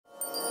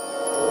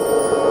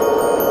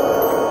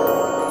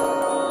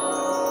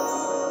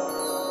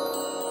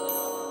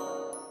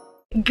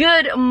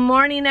Good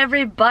morning,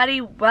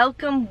 everybody.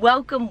 Welcome.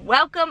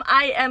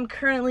 I am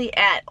currently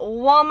at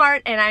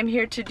Walmart and I'm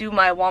here to do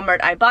my Walmart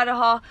Ibotta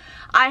haul.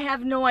 I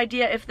have no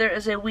idea if there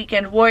is a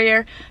weekend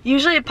warrior.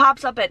 Usually it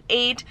pops up at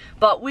 8,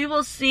 but we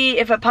will see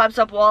if it pops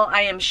up while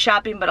I am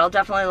shopping, but I'll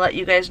definitely let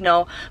you guys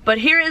know. But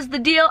here is the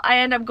deal. I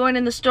end up going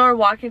in the store,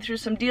 walking through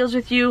some deals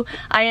with you.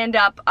 I end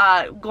up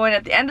going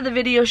at the end of the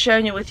video,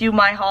 showing you with you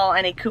my haul,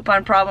 any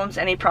coupon problems,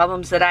 any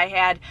problems that I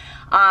had.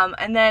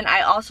 And then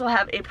I also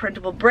have a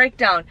printable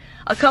breakdown.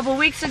 A couple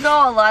weeks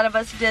ago, a lot of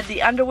us did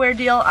the underwear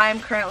deal. I'm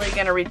currently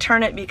going to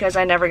return it because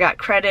I never got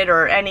credit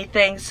or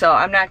anything, so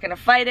I'm not going to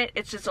fight it.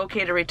 It's just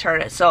okay to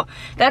return it. So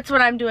that's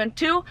what I'm doing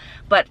too,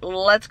 but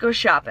let's go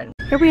shopping.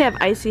 Here we have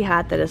Icy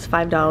Hot that is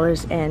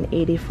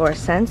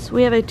 $5.84.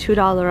 We have a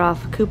 $2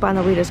 off coupon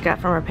that we just got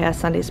from our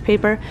past Sunday's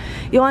paper.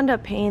 You'll end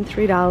up paying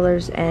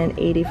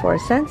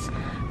 $3.84.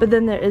 But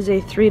then there is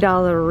a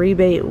 $3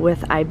 rebate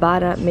with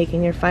Ibotta,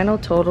 making your final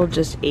total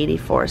just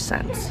 84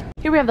 cents.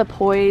 Here we have the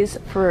Poise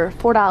for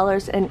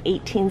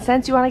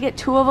 $4.18. You want to get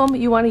 2 of them.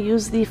 You want to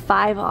use the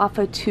 5 off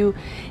of 2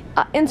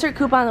 insert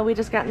coupon that we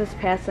just got in this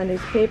past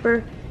Sunday's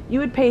paper. You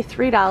would pay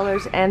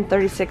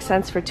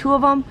 $3.36 for 2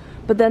 of them.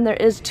 But then there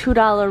is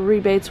 $2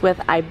 rebates with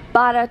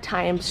Ibotta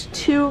times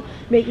 2,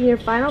 making your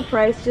final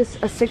price just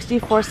a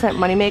 64-cent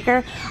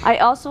moneymaker. I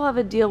also have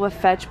a deal with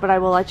Fetch, but I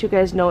will let you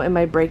guys know in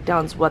my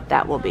breakdowns what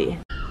that will be.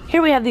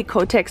 Here we have the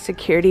Kotex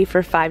Security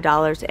for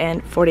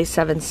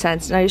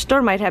 $5.47. Now your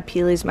store might have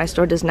Peely's, my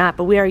store does not,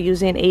 but we are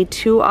using a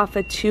 2 off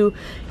of 2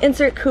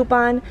 insert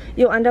coupon.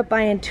 You'll end up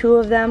buying 2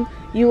 of them.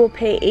 You will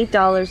pay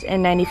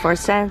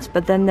 $8.94,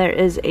 but then there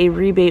is a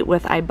rebate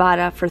with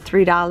Ibotta for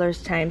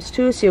 $3 times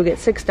 2, so you'll get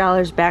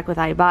 $6 back with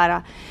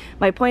Ibotta.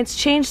 My points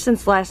changed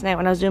since last night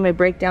when I was doing my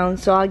breakdown,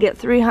 so I'll get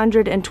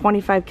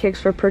 325 kicks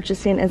for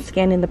purchasing and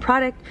scanning the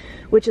product,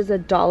 which is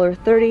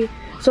 $1.30.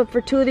 So for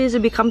 2 of these,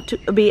 it'd be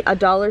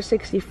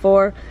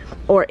 $1.64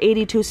 or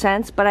 82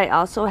 cents, but I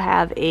also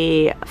have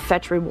a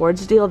Fetch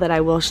Rewards deal that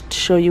I will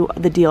show you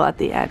the deal at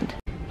the end.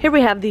 Here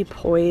we have the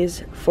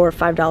Poise for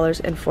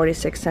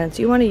 $5.46.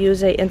 You want to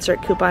use a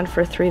insert coupon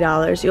for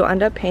 $3. You'll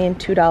end up paying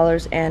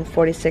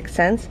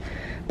 $2.46.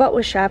 But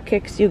with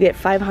Shopkicks, you get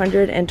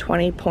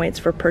 520 points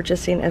for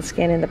purchasing and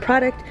scanning the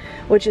product,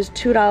 which is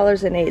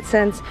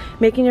 $2.08,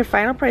 making your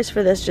final price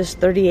for this just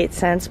 38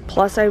 cents.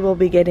 Plus, I will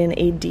be getting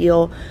a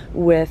deal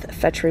with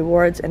Fetch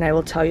Rewards, and I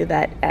will tell you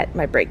that at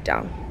my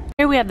breakdown.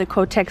 Here we have the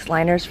Kotex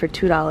liners for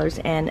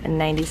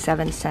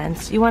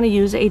 $2.97. You want to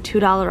use a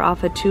 $2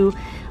 off of 2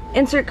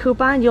 insert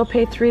coupon. You'll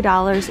pay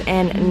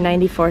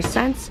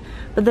 $3.94,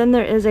 but then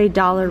there is a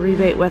 $1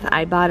 rebate with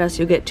Ibotta, so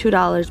you'll get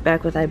 $2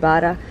 back with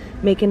Ibotta,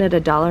 making it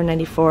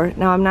 $1.94.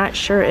 Now I'm not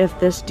sure if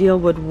this deal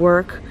would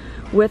work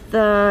with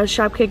the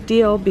Shopkick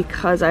deal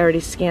because I already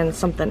scanned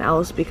something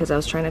else because I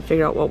was trying to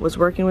figure out what was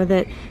working with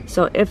it.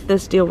 So if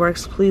this deal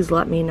works, please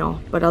let me know.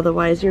 But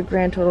otherwise, your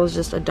grand total is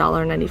just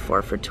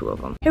 $1.94 for 2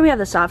 of them. Here we have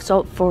the soft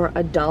soap for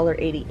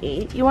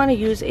 $1.88. You want to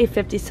use a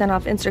 50-cent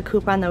off insert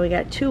coupon that we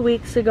got 2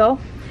 weeks ago.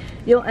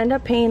 You'll end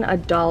up paying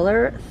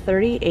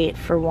 $1.38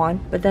 for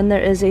 1, but then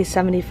there is a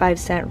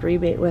 75-cent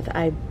rebate with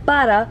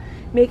Ibotta,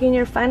 making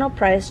your final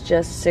price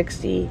just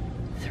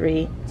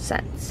 63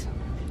 cents.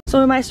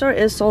 So my store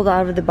is sold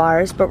out of the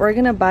bars, but we're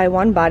gonna buy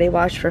 1 body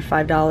wash for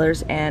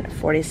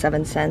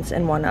 $5.47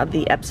 and 1 of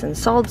the Epsom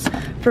salts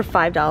for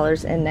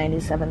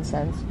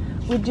 $5.97.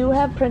 We do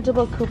have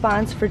printable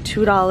coupons for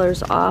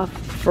 $2 off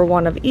for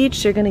 1 of each.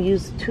 So you're gonna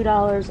use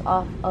 $2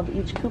 off of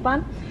each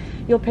coupon.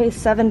 You'll pay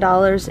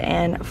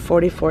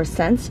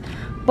 $7.44,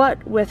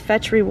 but with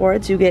Fetch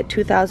Rewards you get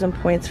 2,000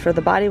 points for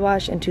the body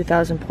wash and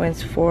 2,000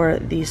 points for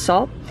the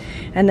salt.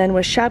 And then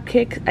with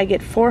Shopkick I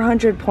get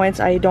 400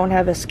 points. I don't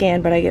have a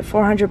scan, but I get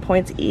 400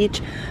 points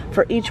each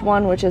for each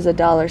one, which is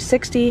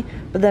 $1.60,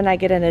 but then I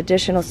get an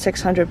additional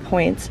 600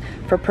 points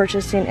for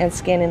purchasing and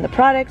scanning the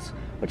products,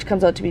 which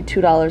comes out to be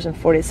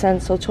 $2.40.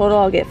 So total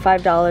I'll get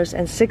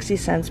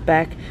 $5.60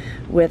 back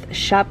with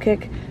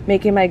Shopkick,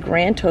 making my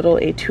grand total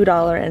a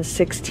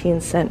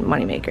 $2.16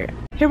 moneymaker.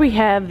 Here we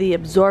have the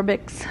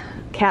Absorbix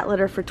cat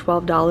litter for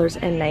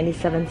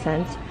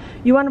 $12.97.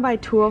 You want to buy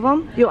 2 of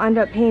them, you'll end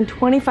up paying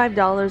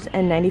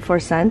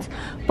 $25.94,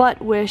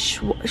 but with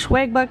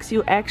Swagbucks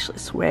you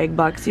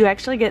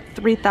actually get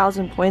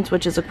 3,000 points,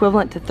 which is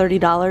equivalent to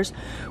 $30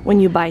 when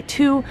you buy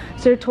 2,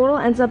 so your total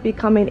ends up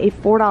becoming a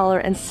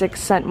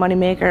 $4.06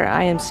 moneymaker.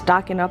 I am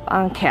stocking up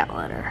on cat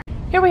litter.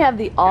 Here we have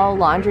the all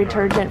laundry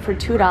detergent for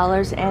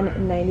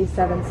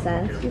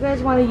 $2.97. You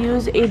guys want to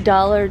use a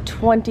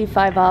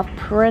 $1.25 off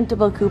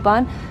printable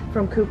coupon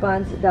from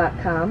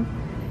coupons.com.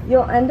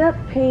 You'll end up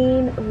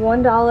paying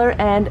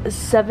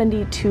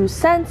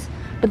 $1.72,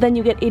 but then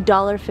you get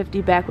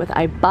 $1.50 back with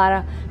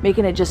Ibotta,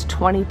 making it just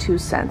 22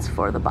 cents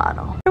for the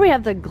bottle. Here we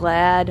have the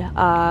Glad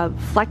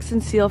Flex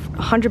and Seal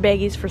 100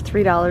 baggies for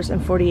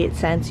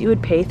 $3.48. You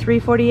would pay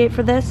 $3.48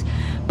 for this,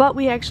 but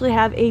we actually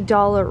have a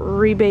 $1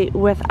 rebate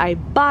with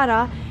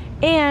Ibotta,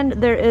 and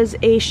there is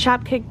a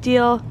Shopkick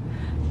deal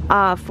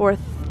for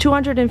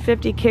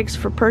 250 kicks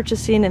for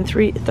purchasing and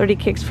 30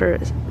 kicks for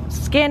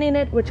scanning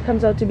it, which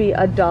comes out to be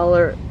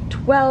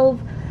 $1.12.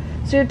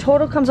 So your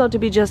total comes out to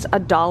be just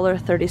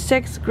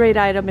 $1.36. Great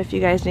item if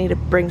you guys need to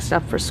bring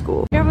stuff for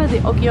school. Here are the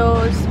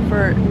Okios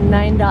for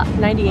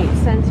 98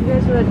 cents. You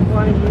guys would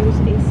want to use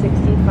a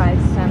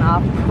 65-cent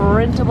off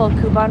printable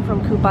coupon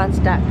from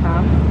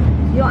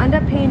coupons.com. You'll end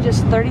up paying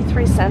just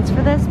 33 cents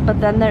for this,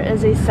 but then there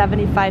is a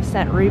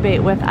 75-cent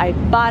rebate with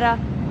Ibotta,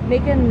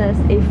 making this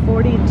a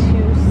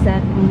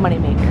 42-cent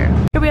moneymaker.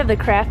 Here we have the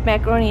Kraft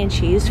macaroni and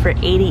cheese for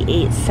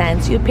 88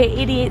 cents. You'd pay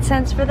 88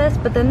 cents for this,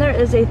 but then there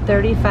is a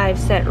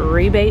 35-cent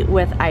rebate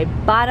with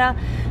Ibotta,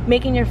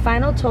 making your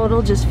final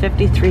total just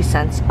 53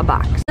 cents a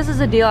box. This is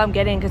a deal I'm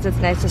getting because it's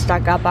nice to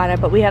stock up on it,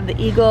 but we have the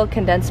Eagle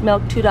condensed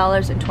milk,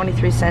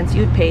 $2.23.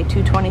 You'd pay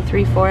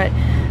 $2.23 for it,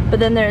 but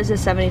then there is a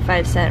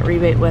 75-cent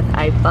rebate with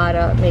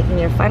Ibotta, making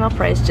your final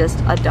price just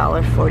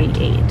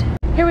 $1.48.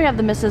 Here we have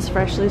the Mrs.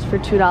 Freshly's for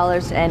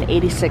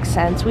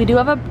 $2.86. We do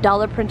have a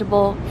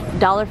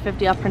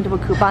 $1.50 off printable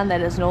coupon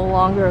that is no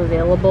longer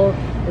available.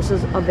 This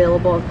was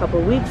available a couple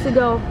weeks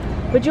ago,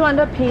 but you end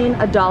up paying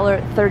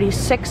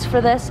 $1.36 for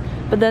this,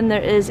 but then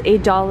there is a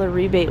 $1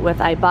 rebate with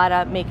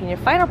Ibotta, making your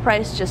final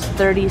price just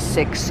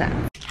 36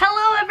 cents.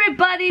 Hello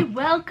everybody,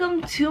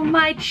 welcome to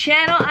my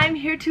channel. I'm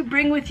here to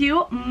bring with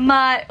you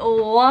my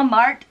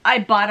Walmart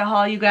Ibotta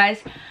haul, you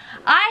guys.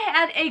 I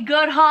had a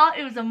good haul.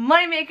 It was a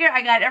moneymaker.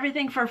 I got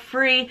everything for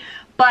free.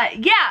 But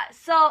yeah,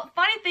 so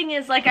funny thing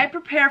is, like, I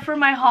prepare for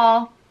my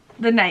haul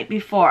the night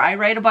before. I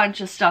write a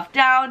bunch of stuff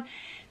down.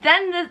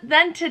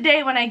 Then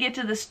today when I get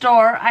to the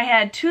store, I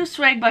had 2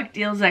 swag buck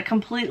deals that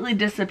completely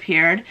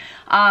disappeared.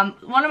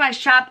 One of my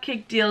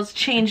Shopkick deals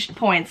changed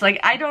points.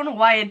 Like, I don't know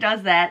why it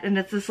does that, and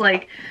it's just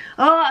like,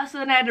 oh, so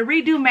then I had to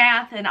redo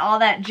math and all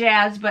that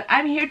jazz. But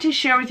I'm here to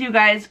share with you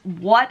guys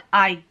what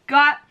I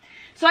got.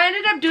 So I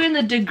ended up doing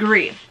the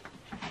degree.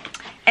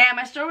 And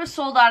my store was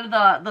sold out of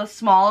the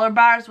smaller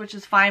bars, which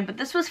is fine, but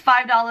this was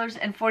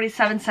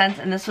 $5.47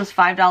 and this was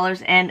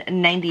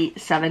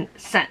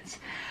 $5.97.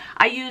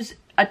 I used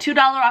a $2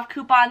 off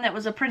coupon that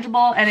was a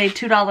printable and a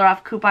 $2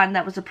 off coupon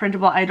that was a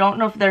printable. I don't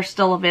know if they're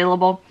still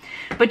available,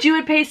 but you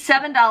would pay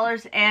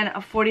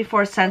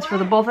 $7.44 for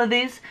the both of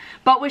these.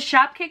 But with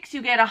Shopkicks,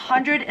 you get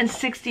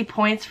 160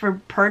 points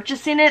for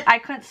purchasing it. I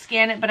couldn't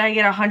scan it, but I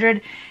get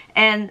 100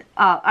 and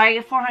I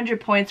get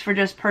 400 points for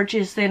just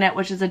purchasing it,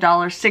 which is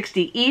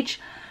 $1.60 each.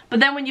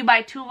 But then when you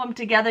buy 2 of them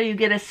together, you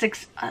get a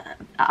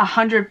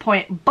 100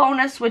 point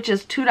bonus, which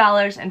is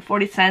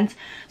 $2.40.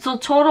 So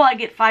total, I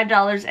get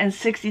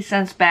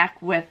 $5.60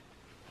 back with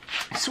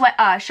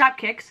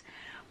Shopkicks.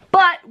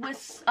 But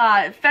with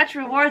Fetch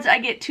Rewards, I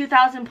get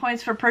 2,000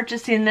 points for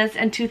purchasing this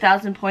and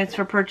 2,000 points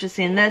for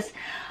purchasing this.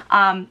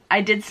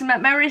 I did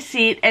submit my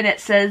receipt and it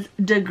says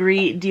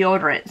degree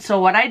deodorant. So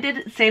what I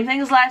did, same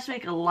thing as last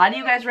week, a lot of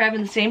you guys were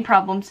having the same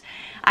problems.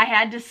 I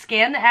had to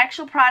scan the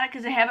actual product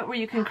because I have it where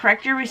you can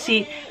correct your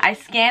receipt. I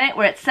scan it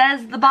where it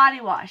says the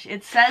body wash,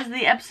 it says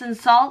the Epsom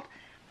salt,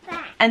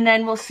 and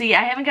then we'll see.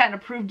 I haven't gotten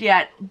approved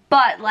yet,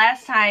 but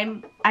last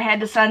time I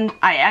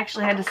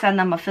actually had to send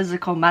them a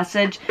physical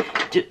message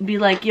to be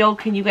like, yo,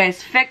 can you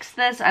guys fix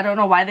this? I don't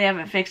know why they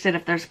haven't fixed it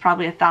if there's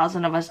probably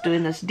 1,000 of us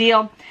doing this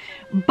deal.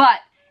 But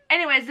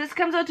anyways, this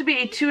comes out to be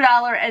a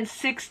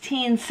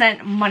 $2.16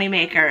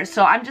 moneymaker.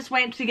 So I'm just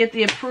waiting to get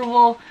the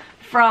approval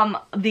from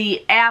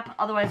the app.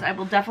 Otherwise, I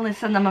will definitely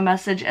send them a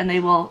message and they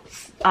will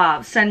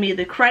send me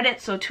the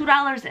credit. So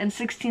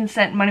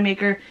 $2.16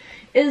 moneymaker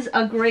is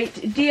a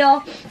great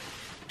deal.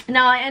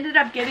 Now, I ended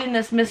up getting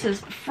this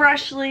Mrs.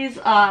 Freshly's.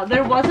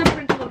 There was a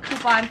printable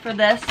coupon for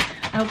this.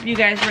 I hope you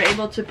guys were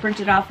able to print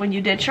it off when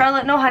you did.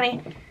 Charlotte, no,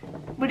 honey.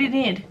 What do you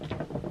need?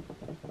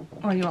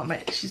 Oh, you want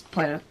my... She's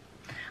playing with...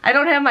 I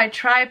don't have my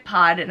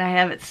tripod and I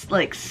have it,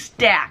 like,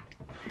 stacked.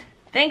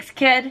 Thanks,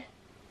 kid.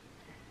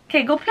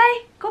 Okay, go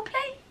play. Go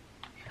play.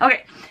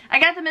 Okay, I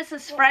got the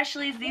Mrs.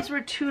 Freshly's. These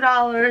were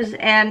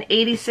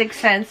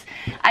 $2.86.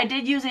 I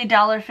did use a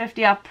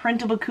 $1.50 off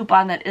printable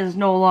coupon that is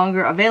no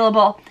longer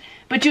available.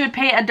 But you would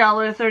pay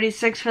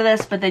 $1.36 for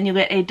this, but then you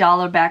get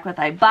 $1 back with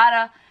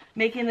Ibotta,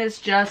 making this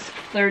just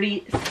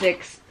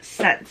 36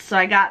 cents. So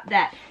I got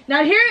that.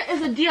 Now here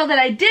is a deal that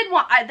I did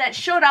want, that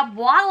showed up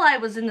while I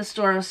was in the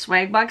store of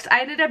Swag Bucks.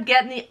 I ended up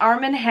getting the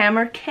Arm &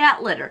 Hammer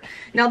cat litter.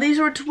 Now these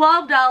were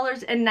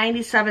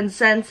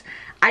 $12.97.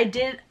 I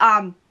did,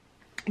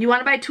 you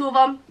want to buy 2 of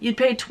them, you'd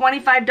pay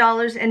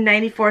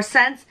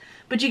 $25.94,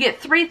 but you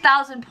get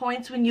 3,000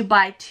 points when you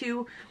buy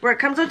 2, where it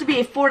comes out to be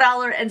a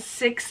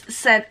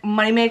 $4.06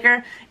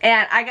 moneymaker,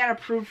 and I got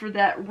approved for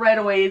that right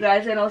away, you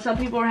guys. I know some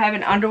people were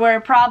having underwear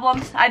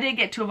problems. I did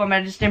get 2 of them,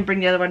 I just didn't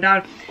bring the other one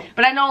down,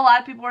 but I know a lot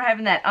of people were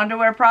having that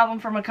underwear problem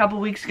from a couple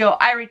weeks ago.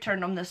 I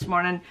returned them this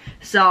morning,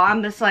 so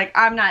I'm just like,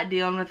 I'm not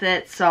dealing with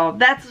it, so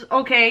that's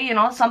okay. You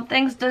know, some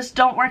things just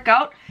don't work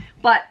out.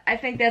 But I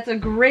think that's a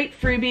great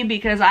freebie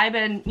because I've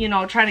been, you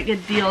know, trying to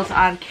get deals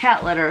on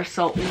cat litter,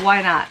 so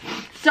why not?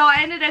 So I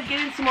ended up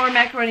getting some more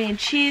macaroni and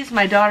cheese.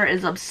 My daughter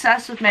is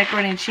obsessed with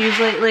macaroni and cheese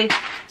lately.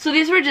 So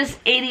these were just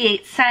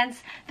 88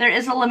 cents. There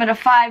is a limit of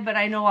 5, but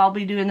I know I'll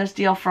be doing this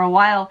deal for a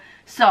while.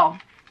 So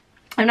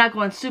I'm not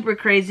going super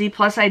crazy.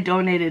 Plus I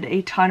donated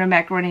a ton of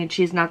macaroni and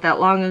cheese not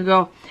that long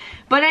ago.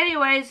 But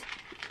anyways,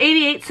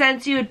 88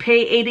 cents, you would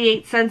pay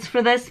 88 cents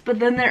for this, but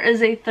then there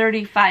is a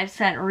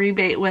 35-cent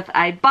rebate with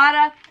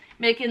Ibotta,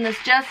 making this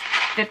just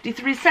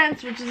 53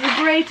 cents, which is a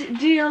great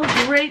deal,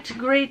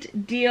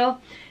 great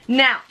deal.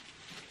 Now,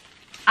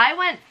 I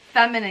went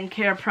feminine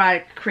care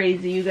product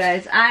crazy, you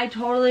guys. I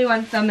totally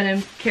went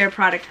feminine care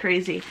product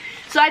crazy.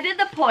 So I did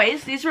the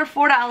Poise. These were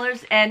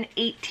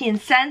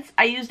 $4.18.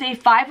 I used a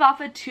 5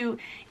 off of 2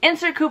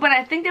 insert coupon,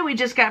 I think that we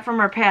just got from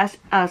our past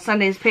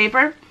Sunday's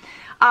paper.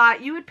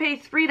 You would pay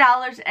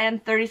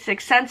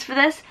 $3.36 for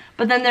this,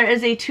 but then there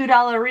is a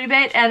 $2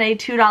 rebate and a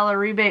 $2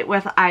 rebate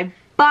with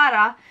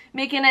Ibotta,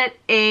 making it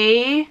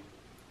a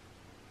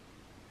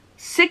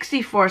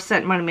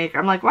 64-cent moneymaker.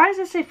 I'm like, why does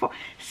it say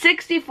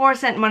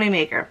 64-cent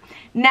moneymaker?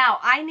 Now,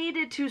 I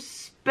needed to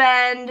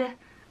spend,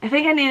 I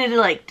think I needed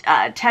like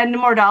 $10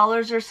 more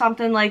or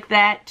something like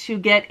that to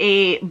get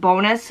a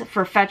bonus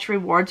for Fetch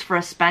Rewards for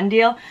a spend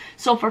deal.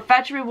 So for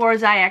Fetch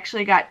Rewards, I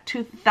actually got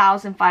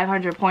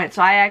 2,500 points.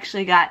 So I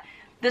actually got,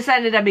 this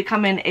ended up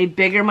becoming a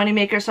bigger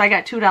moneymaker. So I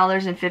got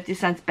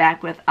 $2.50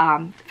 back with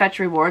Fetch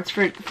Rewards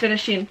for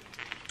finishing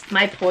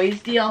my Poise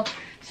deal.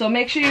 So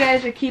make sure you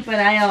guys are keeping an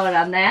eye out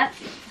on that.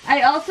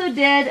 I also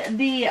did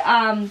the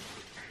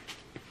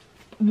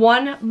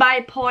one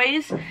by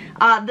Poise.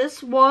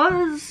 This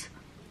was,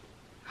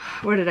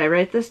 where did I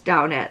write this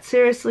down at?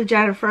 Seriously,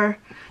 Jennifer.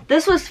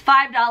 This was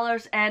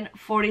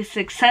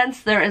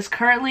 $5.46. There is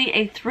currently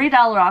a $3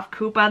 off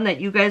coupon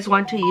that you guys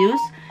want to use.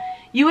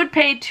 You would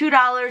pay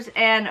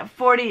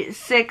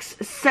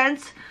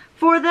 $2.46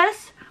 for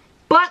this,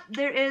 but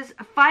there is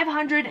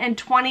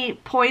 520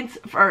 points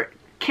for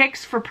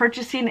kicks for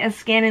purchasing and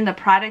scanning the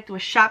product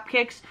with Shop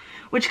Kicks,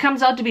 which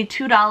comes out to be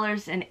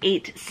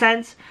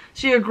 $2.08.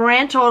 So your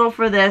grand total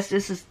for this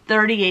is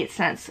 38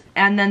 cents.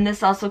 And then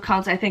this also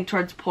counts, I think,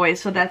 towards Poise.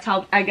 So that's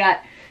how I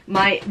got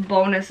my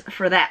bonus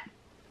for that.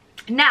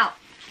 Now,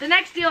 the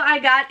next deal I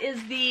got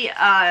is the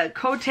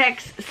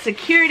Kotex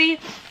Security.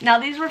 Now,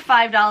 these were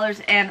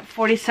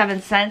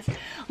 $5.47.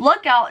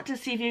 Look out to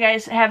see if you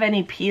guys have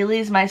any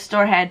Peelies. My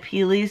store had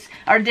Peelies,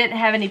 or didn't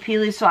have any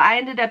Peelies, so I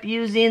ended up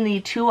using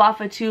the 2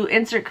 off of 2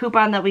 insert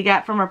coupon that we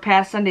got from our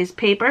past Sunday's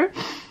paper.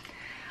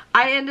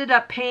 I ended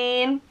up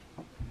paying,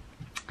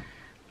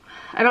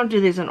 I don't do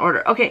these in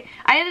order. Okay,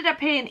 I ended up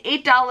paying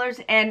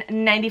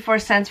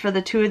 $8.94 for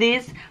the 2 of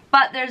these,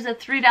 but there's a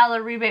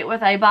 $3 rebate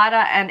with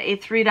Ibotta and a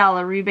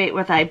 $3 rebate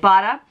with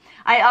Ibotta.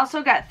 I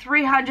also got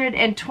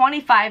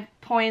 325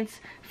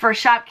 points for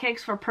Shop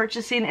Kicks for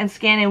purchasing and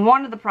scanning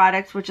one of the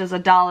products, which is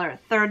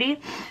 $1.30.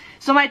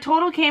 So my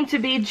total came to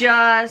be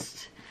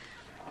just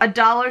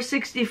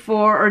 $1.64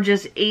 or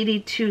just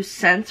 82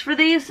 cents for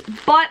these,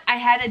 but I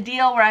had a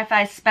deal where if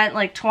I spent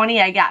like 20,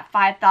 I got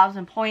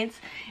 5,000 points,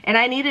 and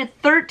I needed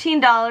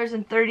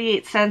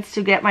 $13.38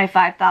 to get my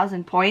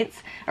 5,000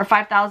 points, or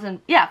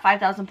 5,000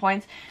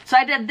 points. So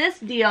I did this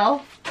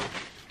deal,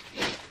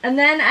 and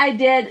then I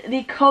did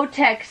the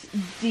Kotex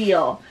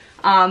deal.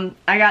 I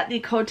got the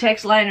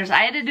Kotex liners. I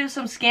had to do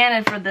some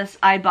scanning for this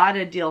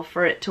Ibotta deal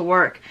for it to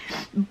work,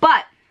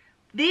 but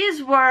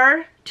these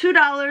were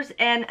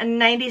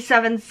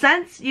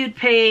 $2.97. You'd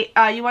pay,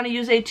 you want to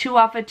use a 2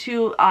 off of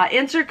 2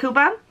 insert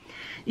coupon.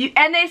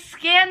 And they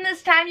scanned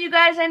this time, you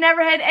guys. I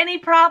never had any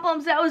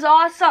problems. That was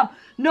awesome.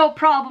 No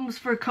problems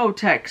for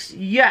Kotex.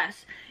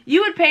 Yes.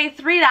 You would pay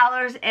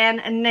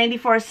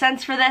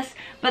 $3.94 for this,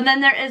 but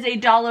then there is a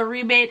 $1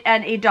 rebate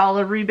and a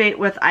 $1 rebate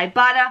with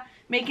Ibotta,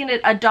 making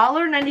it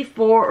 $1.94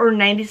 or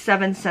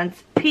 97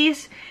 cents a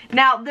piece.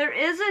 Now, there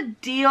is a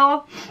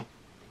deal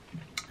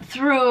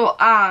through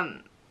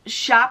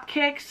Shop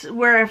Kicks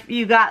where if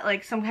you got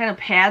like some kind of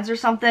pads or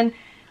something,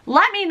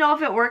 let me know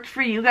if it worked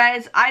for you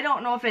guys. I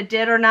don't know if it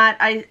did or not.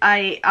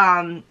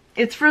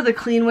 It's for the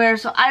cleanware,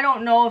 so I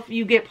don't know if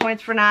you get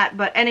points for not,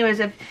 but anyways,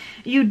 if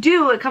you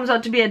do, it comes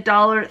out to be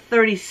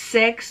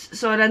 $1.36,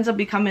 so it ends up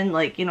becoming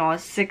like, you know,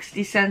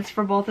 60 cents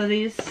for both of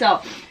these. So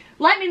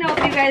let me know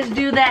if you guys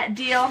do that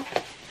deal.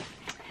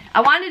 I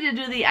wanted to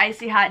do the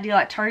icy hot deal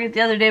at Target the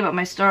other day, but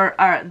my store,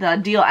 the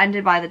deal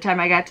ended by the time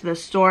I got to the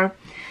store.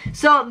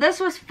 So this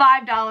was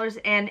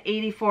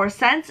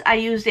 $5.84. I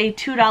used a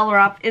 $2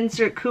 off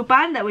insert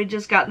coupon that we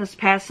just got in this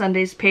past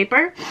Sunday's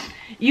paper.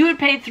 You would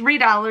pay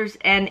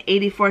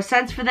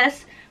 $3.84 for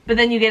this, but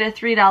then you get a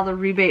 $3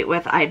 rebate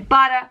with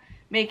Ibotta,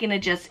 making it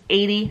just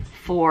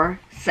 84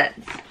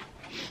 cents.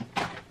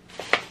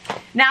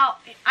 Now,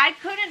 I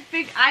couldn't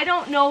figure, I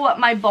don't know what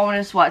my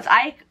bonus was.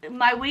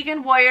 My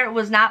Weekend Warrior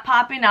was not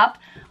popping up.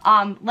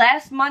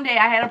 Last Monday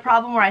I had a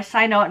problem where I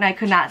signed out and I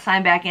could not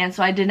sign back in,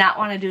 so I did not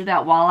want to do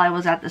that while I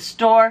was at the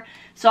store.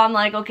 So I'm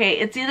like, okay,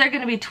 it's either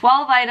going to be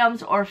 12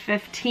 items or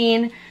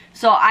 15.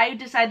 So I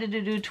decided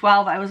to do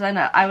 12. I was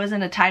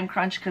in a time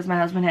crunch because my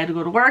husband had to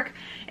go to work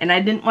and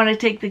I didn't want to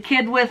take the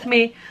kid with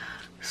me.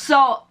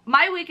 So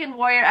my Weekend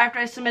Warrior, after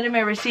I submitted my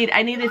receipt,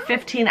 I needed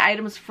 15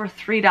 items for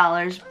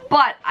 $3,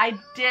 but I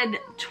did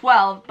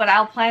 12, but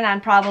I'll plan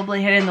on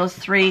probably hitting those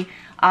 3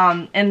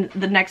 in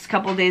the next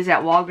couple days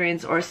at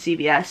Walgreens or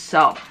CVS.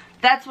 So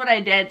that's what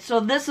I did. So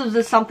this was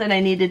just something I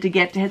needed to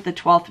get to hit the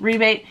 12th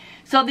rebate.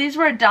 So these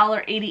were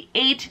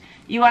 $1.88.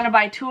 You want to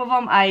buy 2 of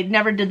them. I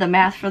never did the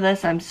math for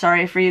this. I'm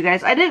sorry for you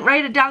guys. I didn't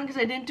write it down because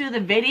I didn't do the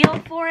video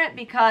for it,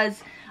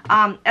 because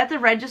at the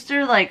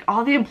register, like,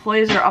 all the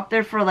employees are up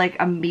there for like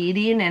a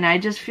meeting, and I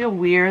just feel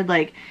weird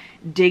like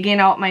digging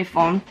out my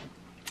phone.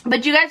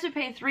 But you guys would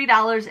pay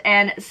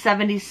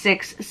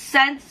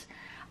 $3.76.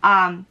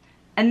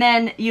 And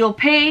then you'll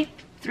pay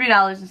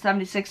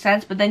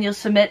 $3.76, but then you'll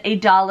submit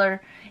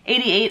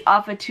 $1.88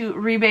 off a 2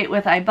 rebate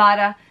with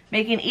Ibotta,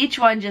 making each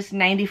one just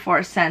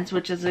 94 cents,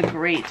 which is a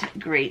great,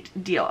 great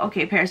deal.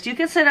 Okay, Paris, you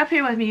can sit up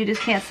here with me. You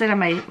just can't sit on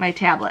my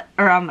tablet,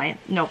 or on my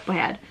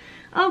notepad.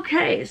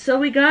 Okay, so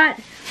we got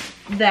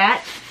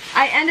that.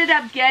 I ended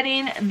up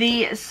getting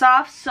the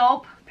soft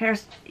soap.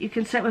 Paris, you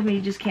can sit with me.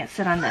 You just can't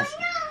sit on this.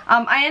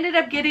 I ended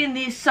up getting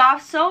the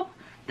soft soap.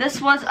 This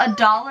was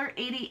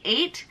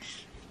 $1.88.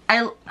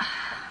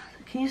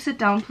 Can you sit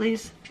down,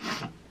 please?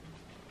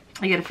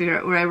 I gotta figure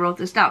out where I wrote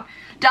this down.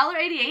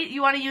 $1.88,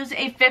 you want to use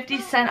a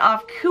 50-cent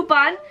off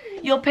coupon.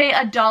 You'll pay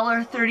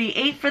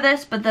 $1.38 for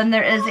this, but then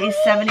there is a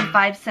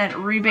 75-cent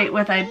rebate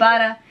with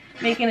Ibotta,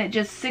 making it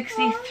just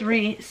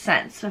 63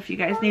 cents. So if you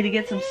guys need to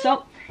get some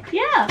soap,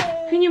 yeah.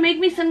 Can you make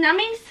me some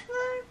nummies?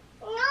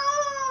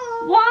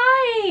 No.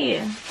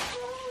 Why?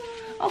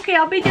 Okay,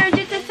 I'll be there in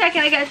just a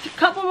second. I got a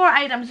couple more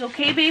items,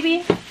 okay,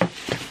 baby?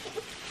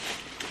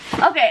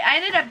 Okay, I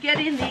ended up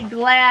getting the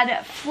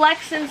Glad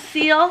Flex and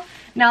Seal.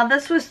 Now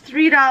this was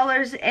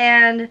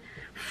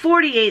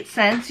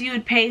 $3.48. You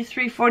would pay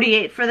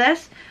 $3.48 for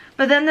this.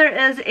 But then there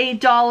is a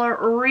 $1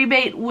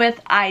 rebate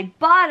with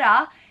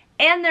Ibotta,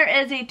 and there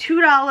is a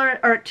 $2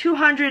 or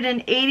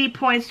 280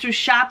 points through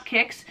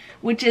Shopkicks,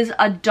 which is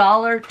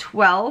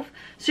 $1.12.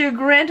 So your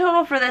grand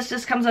total for this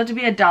just comes out to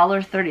be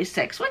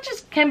 $1.36, which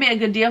can be a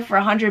good deal for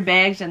 100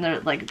 bags, and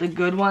they're like the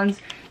good ones.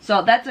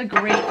 So that's a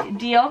great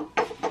deal.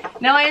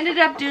 Now I ended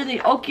up doing the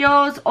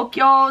Okios,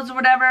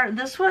 whatever.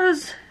 This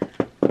was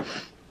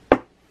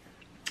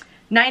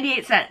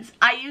 98 cents.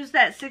 I used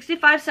that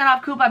 65-cent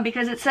off coupon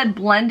because it said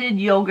blended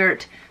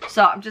yogurt.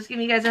 So I'm just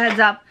giving you guys a heads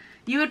up.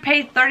 You would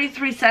pay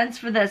 33 cents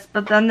for this,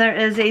 but then there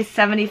is a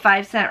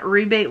 75-cent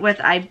rebate with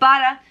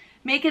Ibotta,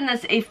 making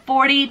this a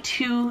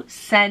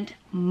 42-cent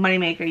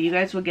moneymaker. You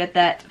guys will get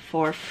that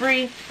for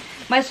free.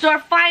 My store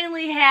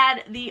finally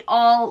had the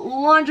all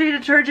laundry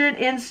detergent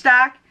in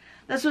stock.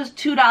 This was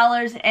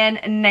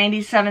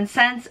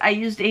 $2.97. I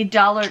used a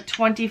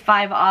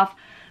 $1.25 off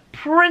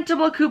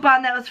printable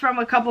coupon that was from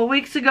a couple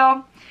weeks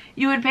ago.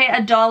 You would pay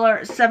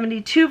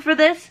 $1.72 for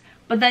this,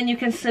 but then you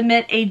can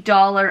submit a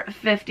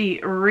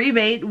 $1.50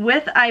 rebate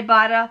with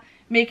Ibotta,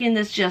 making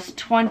this just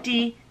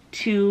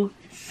 22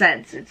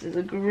 cents. It's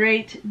a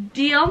great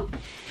deal.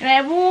 And I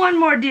have one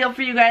more deal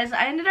for you guys.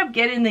 I ended up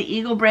getting the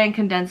Eagle brand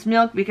condensed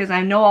milk because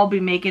I know I'll be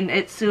making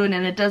it soon,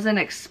 and it doesn't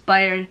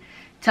expire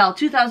till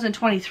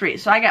 2023,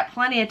 so I got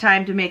plenty of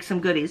time to make some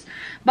goodies.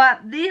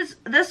 But this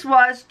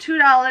was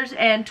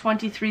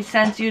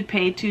 $2.23. You'd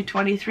pay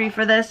 $2.23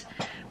 for this,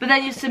 but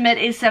then you submit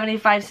a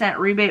 75-cent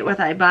rebate with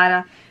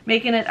Ibotta,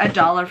 making it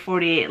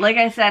 $1.48. Like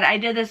I said, I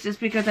did this just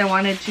because I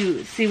wanted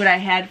to see what I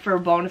had for a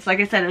bonus. Like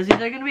I said, it was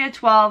either going to be a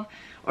 12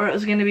 or it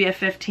was going to be a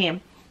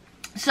 15.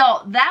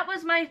 So that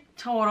was my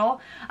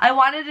total. I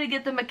wanted to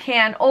get the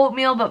McCann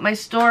oatmeal, but my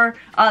store,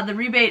 the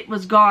rebate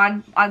was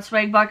gone on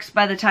Swag Bucks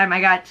by the time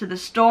I got to the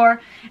store.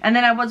 And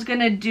then I was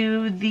gonna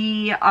do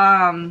the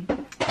Armorall.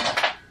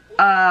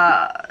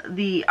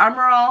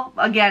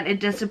 Again, it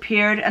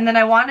disappeared. And then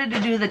I wanted to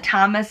do the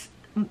Thomas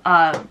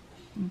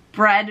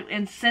bread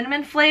and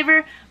cinnamon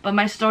flavor, but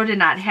my store did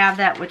not have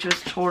that, which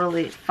was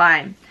totally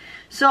fine.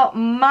 So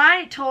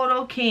my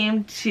total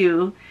came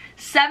to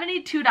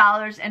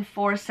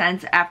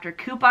 $72.04 after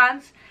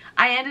coupons.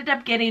 I ended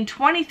up getting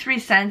 23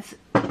 cents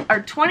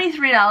or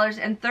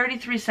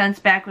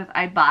 $23.33 back with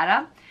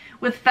Ibotta.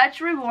 With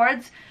Fetch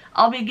Rewards,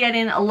 I'll be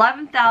getting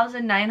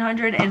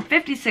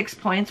 11,956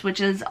 points, which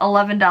is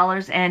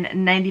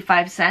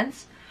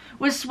 $11.95.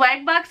 With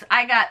Swag Bucks,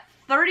 I got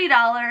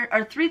 $30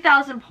 or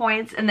 3,000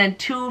 points and then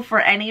 2 for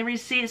any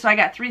receipt, so I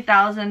got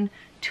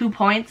 3,002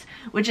 points,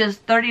 which is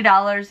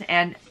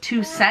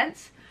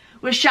 $30.02.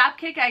 With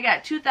Shopkick, I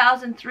got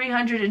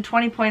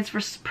 2,320 points for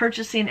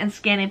purchasing and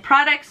scanning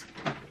products,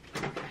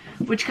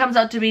 which comes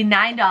out to be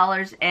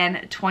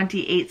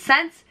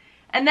 $9.28.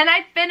 And then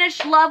I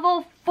finished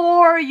level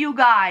 4, you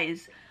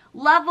guys.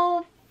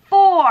 Level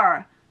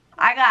 4.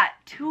 I got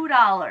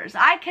 $2.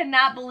 I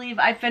cannot believe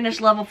I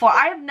finished level 4.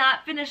 I have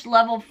not finished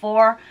level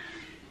 4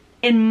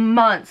 in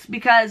months,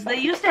 because they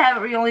used to have it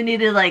where you only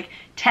needed like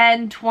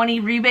 10, 20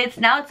 rebates.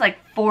 Now it's like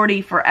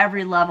 40 for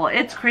every level.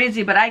 It's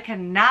crazy, but I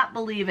cannot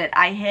believe it.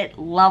 I hit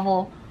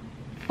level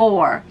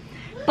 4.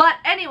 But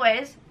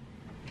anyways,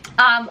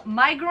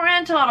 my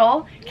grand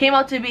total came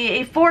out to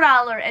be a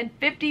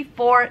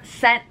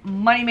 $4.54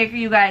 moneymaker,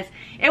 you guys.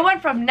 It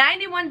went from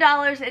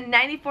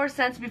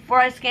 $91.94 before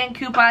I scanned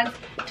coupons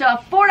to a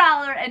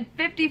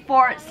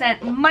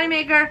 $4.54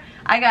 moneymaker.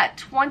 I got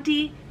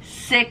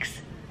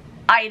 26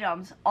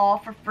 items all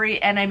for free,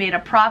 and I made a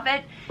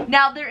profit.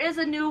 Now there is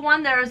a new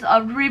one. There's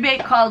a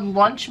rebate called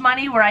lunch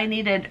money where I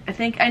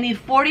think I need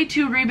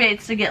 42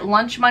 rebates to get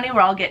lunch money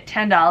where I'll get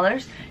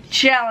 $10.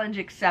 Challenge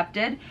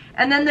accepted.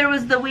 And then there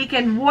was the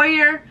weekend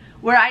warrior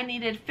where I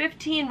needed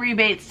 15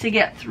 rebates to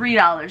get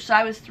 $3. So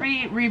I was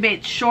 3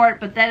 rebates short,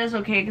 but that is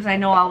okay because I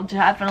know I'll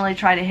definitely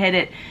try to hit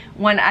it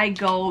when I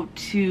go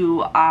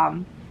to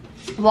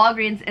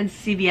Walgreens and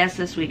CVS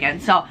this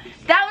weekend. So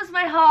that was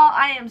my haul.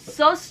 I am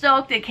so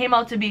stoked. It came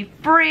out to be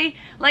free.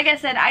 Like I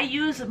said,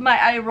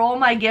 I roll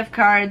my gift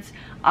cards.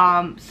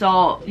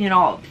 So, you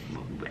know,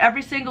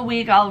 every single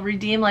week I'll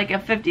redeem like a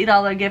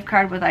 $50 gift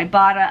card with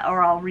Ibotta,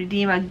 or I'll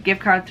redeem a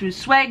gift card through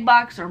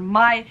Swagbucks or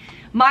my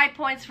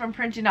points from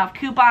printing off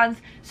coupons.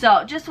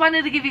 So just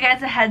wanted to give you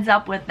guys a heads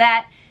up with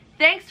that.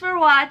 Thanks for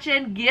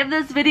watching. Give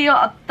this video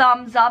a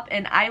thumbs up,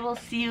 and I will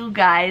see you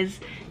guys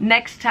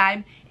next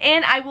time.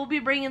 And I will be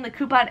bringing the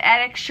Coupon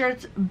Addict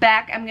shirts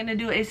back. I'm going to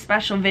do a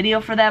special video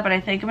for that, but I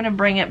think I'm going to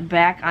bring it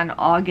back on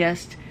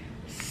August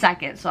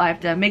 2nd. So I have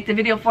to make the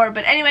video for it.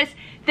 But anyways,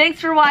 thanks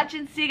for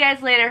watching. See you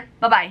guys later.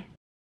 Bye-bye.